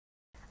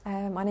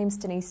My name's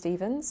Denise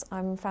Stevens.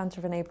 I'm founder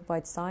of Enabled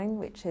by Design,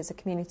 which is a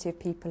community of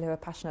people who are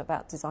passionate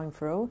about design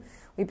for all.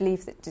 We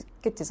believe that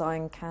good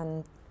design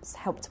can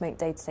help to make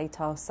day-to-day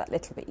tasks that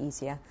little bit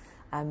easier,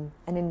 and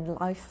in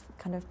life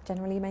kind of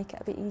generally make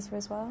it a bit easier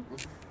as well.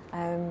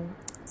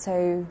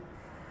 So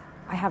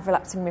I have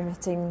relapsing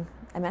remitting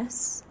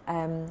MS.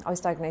 I was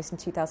diagnosed in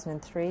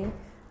 2003.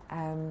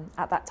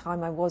 At that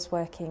time I was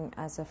working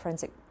as a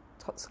forensic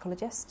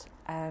toxicologist.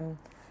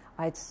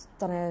 I'd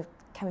done a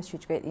chemistry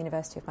degree at the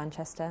University of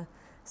Manchester,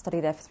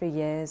 studied there for 3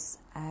 years,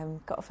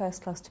 got a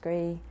first class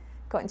degree,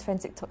 got into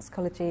forensic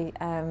toxicology,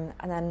 and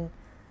then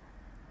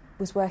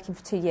was working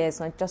for 2 years,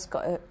 and I just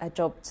got a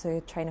job to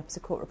train up as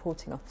a court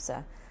reporting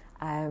officer.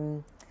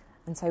 And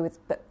so,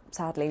 but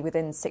sadly,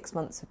 within 6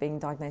 months of being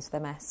diagnosed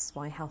with MS,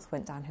 my health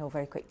went downhill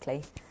very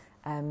quickly,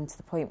 to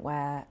the point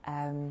where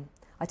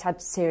I'd had a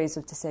series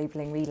of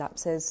disabling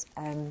relapses,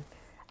 and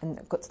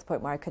got to the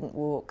point where I couldn't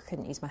walk,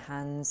 couldn't use my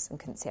hands, and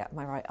couldn't see out of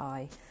my right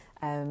eye.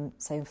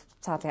 So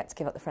sadly I had to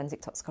give up the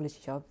forensic toxicology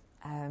job.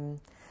 And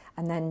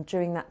then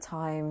during that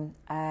time,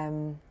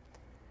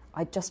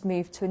 I just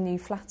moved to a new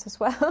flat as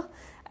well.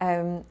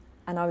 And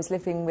I was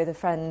living with a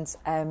friend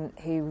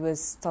who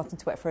was starting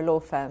to work for a law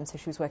firm, so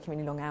she was working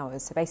really long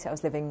hours. So basically I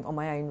was living on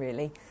my own,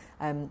 really.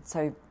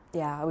 So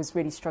yeah, I was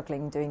really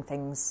struggling doing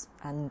things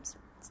and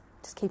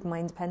just keeping my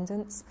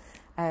independence.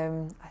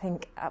 I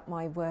think at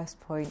my worst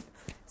point,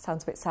 it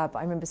sounds a bit sad, but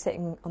I remember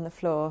sitting on the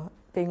floor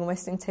being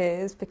almost in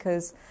tears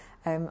because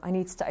I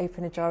needed to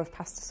open a jar of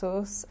pasta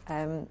sauce,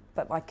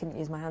 but I couldn't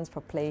use my hands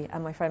properly,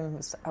 and my friend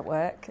was at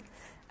work,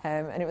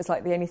 and it was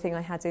like the only thing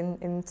I had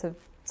in to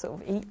sort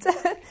of eat,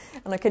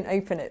 and I couldn't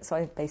open it, so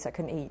I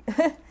basically couldn't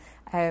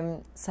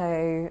eat.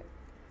 So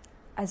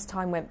as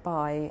time went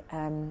by,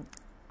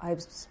 I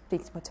was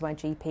speaking to my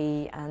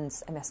GP and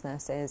MS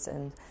nurses,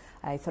 and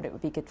I thought it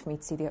would be good for me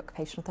to see the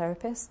occupational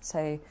therapist.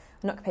 So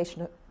an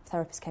occupational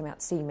therapist came out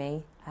to see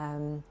me,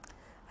 and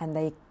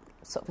they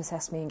sort of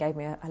assessed me and gave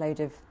me a load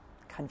of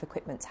kind of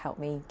equipment to help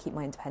me keep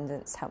my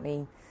independence, help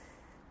me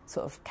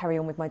sort of carry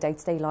on with my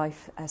day-to-day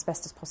life as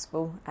best as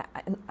possible,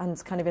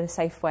 and kind of in a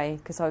safe way,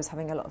 because I was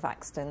having a lot of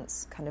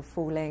accidents, kind of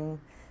falling.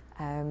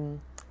 I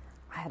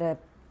had a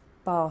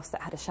bath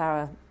that had a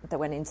shower that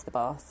went into the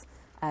bath.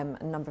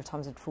 A number of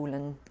times I'd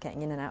fallen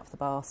getting in and out of the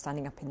bath,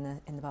 standing up in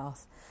the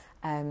bath.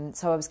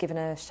 So I was given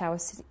a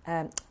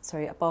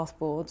a bath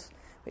board,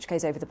 which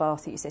goes over the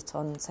bath that you sit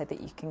on, so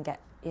that you can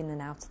get in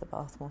and out of the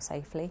bath more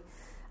safely.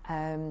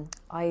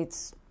 I'd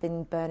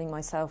been burning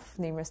myself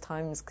numerous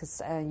times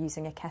because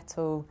using a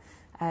kettle,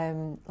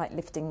 like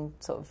lifting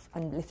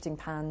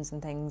pans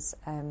and things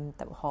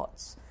that were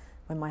hot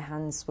when my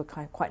hands were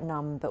quite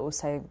numb, but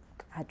also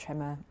had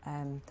tremor,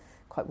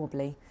 quite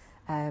wobbly.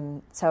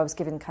 So I was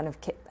given kind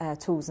of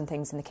tools and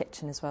things in the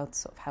kitchen as well to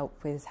sort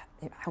of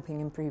helping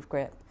improve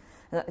grip.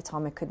 And at the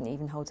time I couldn't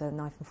even hold a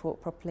knife and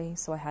fork properly,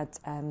 so I had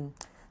a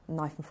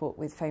knife and fork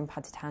with foam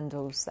padded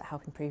handles that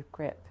help improve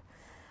grip.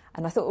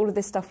 And I thought all of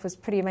this stuff was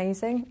pretty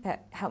amazing. It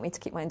helped me to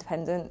keep my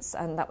independence,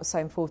 and that was so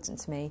important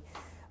to me.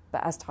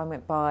 But as time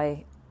went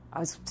by, I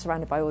was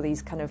surrounded by all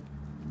these kind of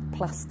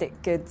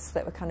plastic goods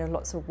that were kind of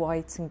lots of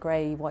white and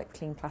grey, white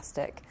clean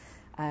plastic,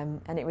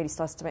 and it really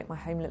started to make my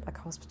home look like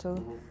a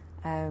hospital.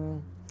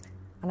 And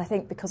I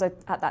think because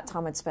at that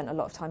time I'd spent a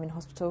lot of time in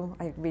hospital,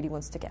 I really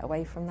wanted to get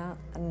away from that,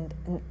 and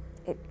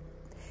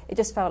it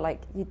just felt like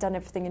you'd done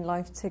everything in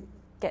life to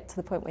get to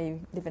the point where you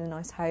live in a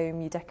nice home,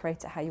 you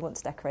decorate it how you want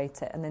to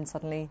decorate it, and then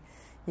suddenly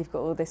you've got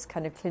all this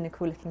kind of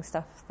clinical looking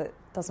stuff that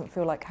doesn't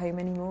feel like home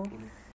anymore.